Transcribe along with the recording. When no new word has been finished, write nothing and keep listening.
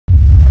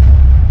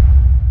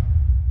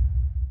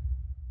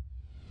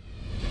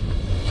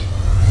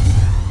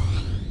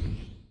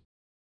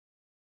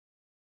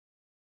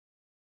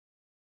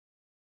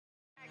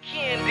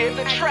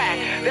track.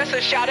 That's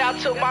a shout out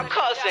to my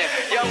cousin.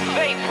 Young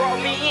Vape brought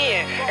me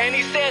in, and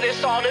he said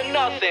it's all or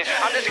nothing.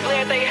 I'm just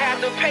glad they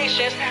had the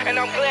patience, and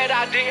I'm glad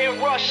I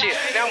didn't rush it.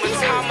 Now it's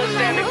commas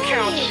and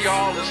accounts,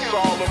 y'all. It's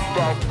all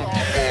about the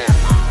money.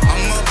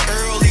 I'm up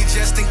early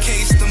just in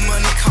case the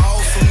money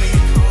call for me.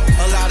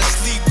 A lot of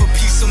sleep, a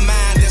peace of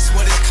mind, that's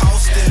what it's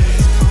costing me.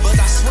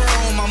 But I swear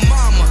on my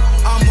mama,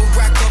 I'ma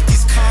rack up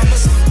these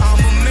commas.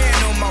 I'm a man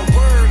on my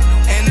word,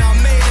 and I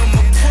made him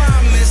a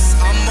promise.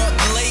 I'm up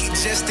late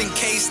just in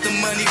case the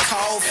money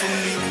call for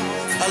me.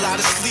 A lot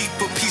of sleep,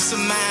 a peace of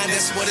mind,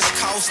 that's what it's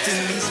costing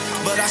me.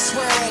 But I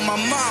swear on my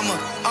mama,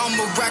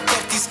 I'ma rack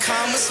up these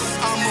commas.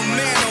 I'm a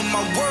man on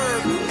my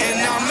word, and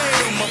I made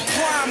him a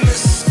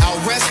promise. I'll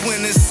rest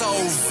when it's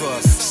over,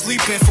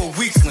 sleeping for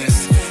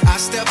weaklings. I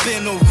step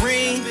in the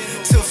ring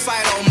to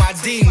fight all my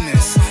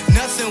demons.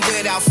 Nothing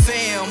without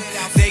fam,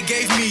 they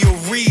gave me a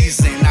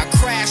reason. I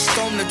crashed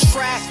on the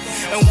track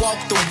and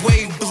walked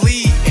away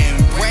bleeding,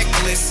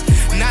 reckless.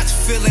 Not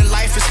feeling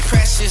life is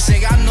precious.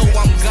 Yeah, I know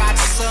I'm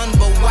God's son,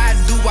 but why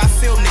do I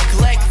feel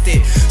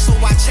neglected? So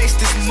I chase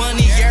this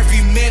money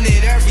every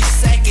minute, every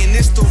second.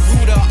 It's the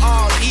root of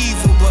all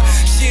evil, but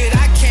shit,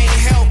 I can't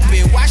help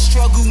it. Why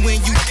struggle when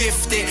you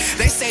gifted?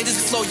 They say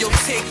just flow your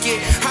ticket.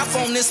 Hop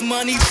on this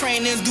money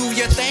train and do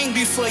your thing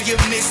before you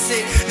miss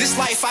it. This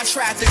life I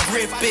tried to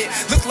grip it.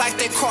 Look like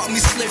they caught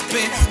me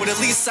slipping, but at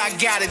least I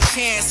got a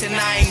chance and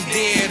I ain't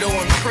dead or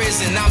in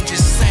prison. I'm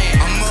just saying,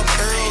 I'm up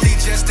early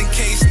just in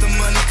case the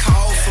money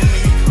call for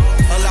me.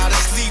 A lot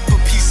of sleep, a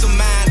peace of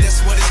mind, that's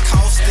what it's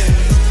costing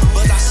me.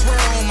 But I swear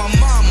on my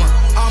mama,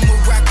 I'ma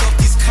rack up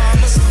these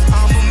commas.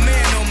 I'm a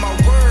man on my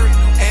word,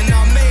 and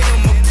I made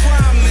him a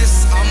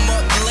promise. I'm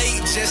up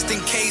late just in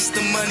case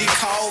the money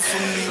call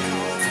for me.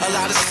 A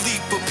lot of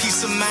sleep, a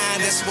peace of mind,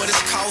 that's what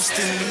it's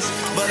costing me.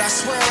 But I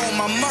swear on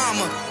my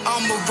mama,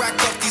 I'ma rack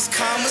up these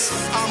commas.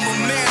 I'm a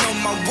man on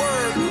my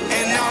word,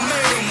 and I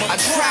made him a promise. I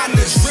tried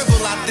to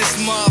dribble out this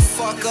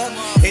motherfucker.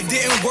 It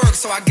didn't work,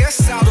 so I guess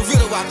I'll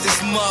riddle out this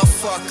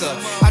motherfucker.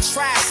 I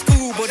tried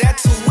school, but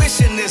that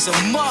tuition is a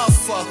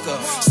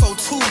motherfucker. So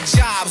 2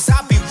 jobs,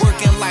 I be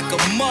working like a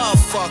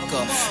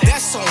motherfucker.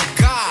 That's on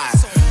God.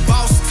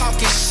 Boss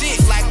talking shit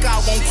like I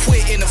won't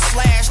quit in a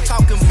flash.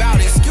 Talking about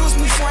it. Excuse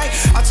me, Frank.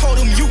 I told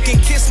him you can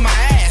kiss my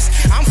ass.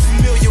 I'm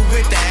familiar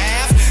with the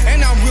half,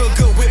 and I'm real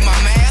good with my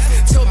math.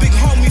 Tell big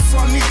homie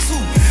from me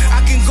too,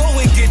 I can go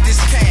and get this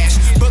cash.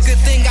 But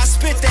good thing I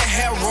spit that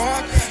hair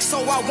on,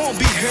 so I won't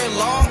be here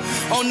long.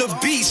 On the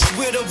beach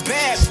with a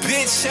bad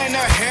bitch and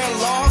her hair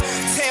long.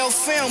 Tell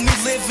fam we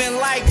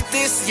living like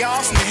this,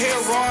 y'all, from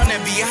here on,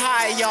 and be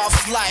high off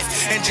life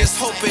and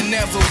just hope it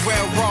never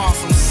wear off.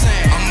 I'm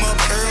saying I'm up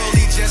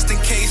early just in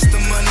case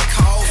the money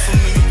call for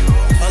me.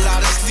 A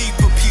lot of sleep,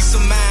 a peace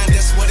of mind,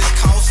 that's what it's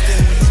costing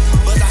me.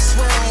 But I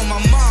swear on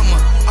my mama,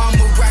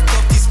 I'ma rack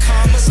up these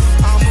commas.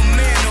 I'm a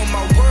man on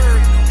my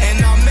word, and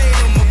I made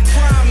him a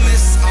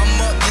promise. I'm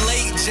up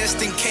late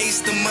just in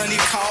case the money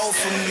call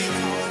for me.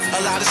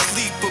 A lot of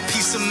sleep, a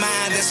peace of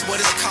mind, that's what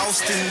it's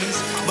costing me.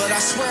 But I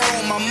swear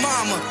on my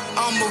mama,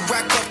 I'ma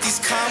rack up these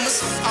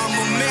commas. I'm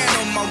a man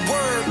on my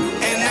word,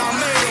 and I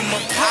made him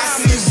a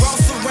promise. I see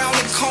Ross around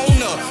the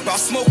corner while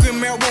smoking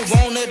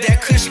marijuana.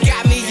 That kush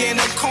got me in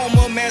a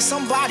coma, man.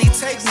 Somebody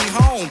take me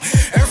home.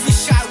 Every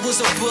shot was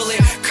a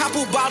bullet.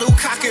 Couple bottle,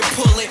 cock and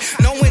pull it.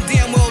 Knowing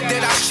damn well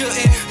that I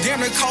shouldn't.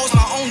 Damn it caused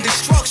my own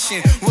destruction.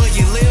 Well,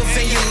 you live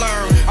and you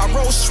learn. I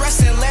roll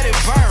stress and let it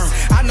burn.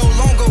 I no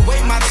longer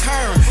wait my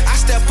turn. I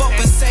step up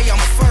and say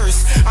I'm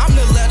first. I'm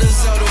the letters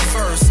of the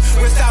verse.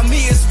 Without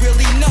me, it's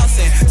really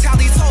nothing.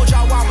 Tally told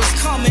y'all I was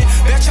coming.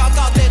 Bet y'all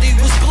thought that he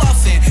was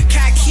bluffing.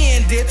 Cat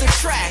Ken did the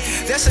track.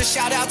 That's a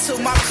shout out to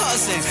my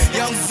cousin.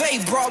 Young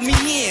Vape brought me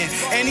in,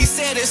 and he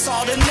said it's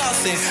all or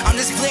nothing. I'm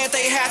just glad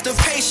they had the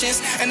patience,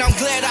 and I'm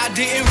glad I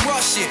didn't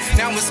rush it.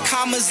 Now it's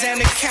commas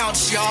and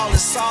accounts, y'all.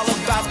 It's all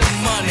about the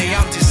money.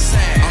 I'm just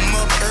saying. I'm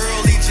up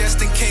early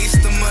just in case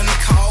the money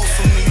call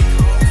for me.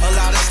 A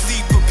lot of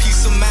sleep, a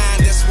peace of mind,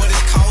 that's what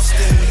it's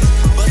costing me.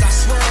 But I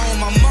swear on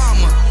my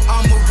mama,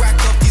 I'ma rack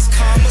up these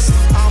commas.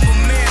 I'm a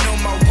man on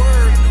my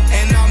word,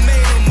 and I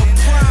made him a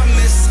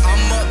promise.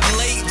 I'm up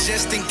late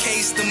just in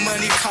case the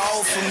money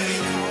call for me.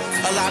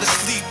 A lot of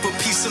sleep, a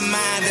peace of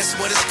mind, that's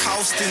what it's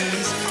costing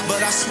me.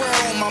 But I swear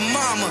on my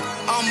mama,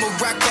 I'ma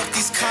rack up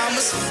these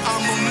commas.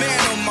 I'm a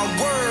man on my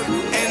word,